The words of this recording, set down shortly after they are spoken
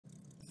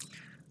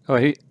Oh,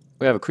 we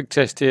have a quick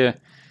test here,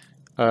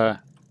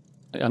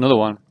 another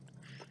one,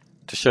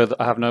 to show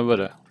that I have no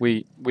rudder.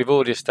 We've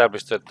already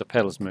established that the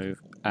pedals move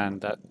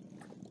and that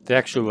the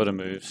actual rudder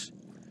moves.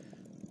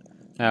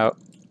 Now,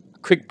 a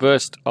quick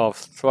burst of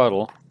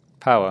throttle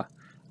power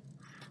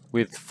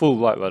with full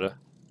right rudder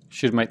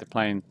should make the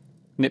plane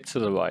nip to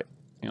the right,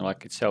 you know,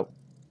 like itself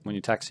when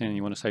you're taxiing and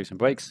you want to save some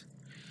brakes.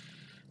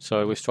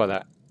 So let's try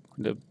that.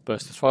 The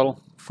burst of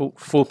throttle,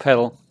 full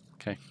pedal.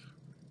 Okay.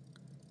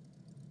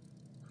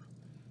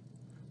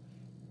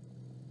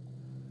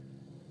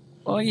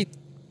 Well,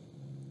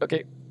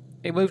 okay,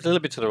 it moved a little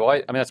bit to the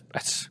right. I mean,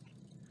 that's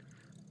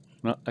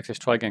no. Let's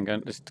try again.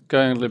 It's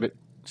going a little bit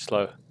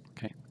slow.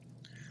 Okay,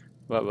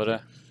 right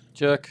rudder,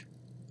 jerk.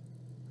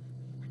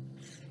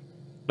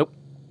 Nope.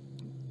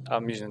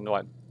 I'm using the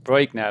right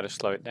brake now to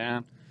slow it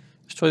down.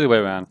 Let's try the other way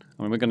around.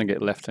 I mean, we're going to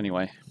get left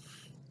anyway.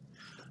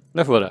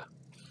 Left rudder.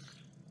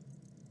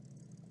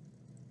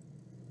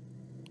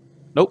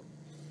 Nope.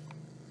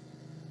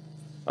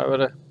 Right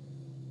rudder.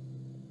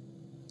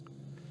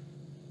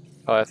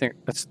 Oh, I think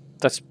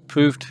that's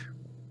proved.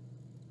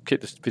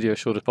 Keep this video as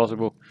short as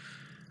possible.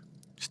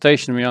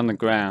 Stationary on the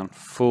ground,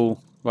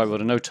 full right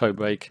rudder, no toe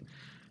brake,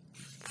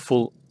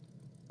 full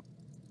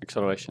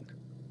acceleration.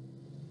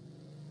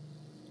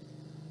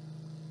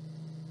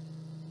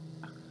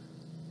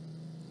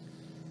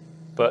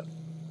 But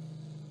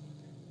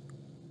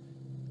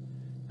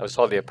that was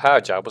hardly a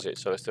power jab, was it?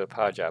 So let's do a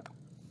power jab.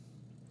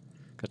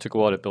 It took a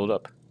while to build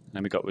up, and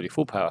then we got really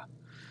full power,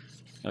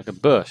 like a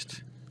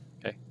burst.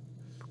 Okay.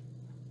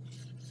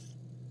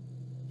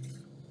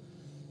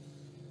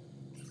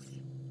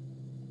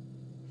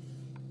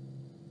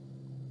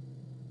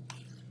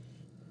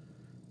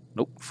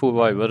 Nope, full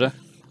right rudder.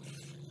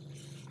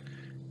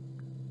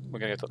 We're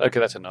gonna get to, okay,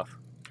 that's enough.